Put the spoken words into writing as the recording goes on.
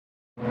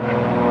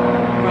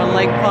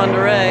Lake Pend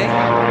Oreille,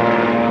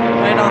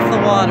 right off the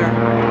water.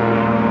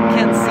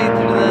 Can't see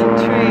through the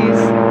trees.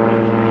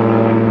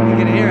 You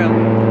can hear them.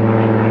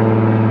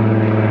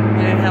 I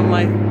didn't have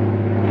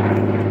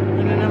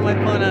my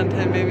phone on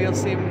time. Maybe you'll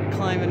see him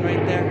climbing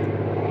right there.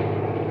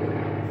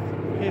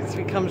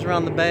 He comes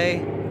around the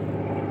bay.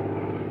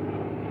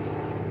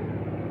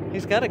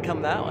 He's got to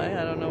come that way.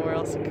 I don't know where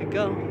else it could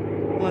go,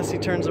 unless he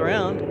turns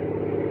around.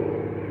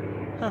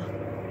 Huh.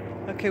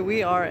 Okay,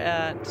 we are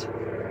at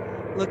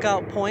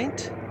Lookout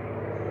Point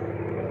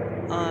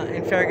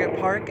in Farragut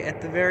Park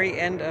at the very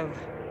end of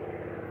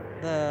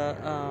the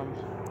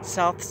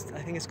South, I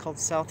think it's called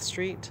South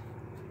Street.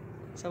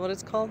 Is that what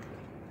it's called?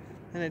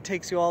 And it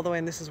takes you all the way,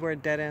 and this is where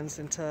it dead ends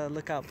into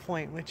Lookout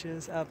Point, which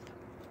is up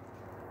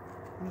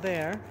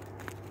there.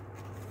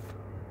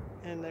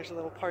 And there's a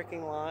little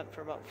parking lot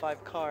for about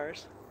 5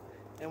 cars.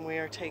 And we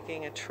are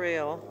taking a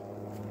trail.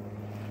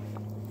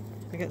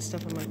 I got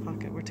stuff in my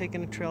pocket. We're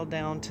taking a trail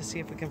down to see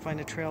if we can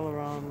find a trail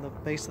around the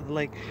base of the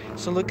lake.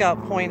 So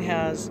Lookout Point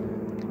has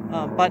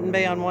Button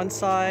Bay on one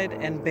side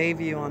and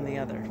Bayview on the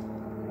other.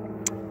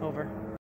 Over.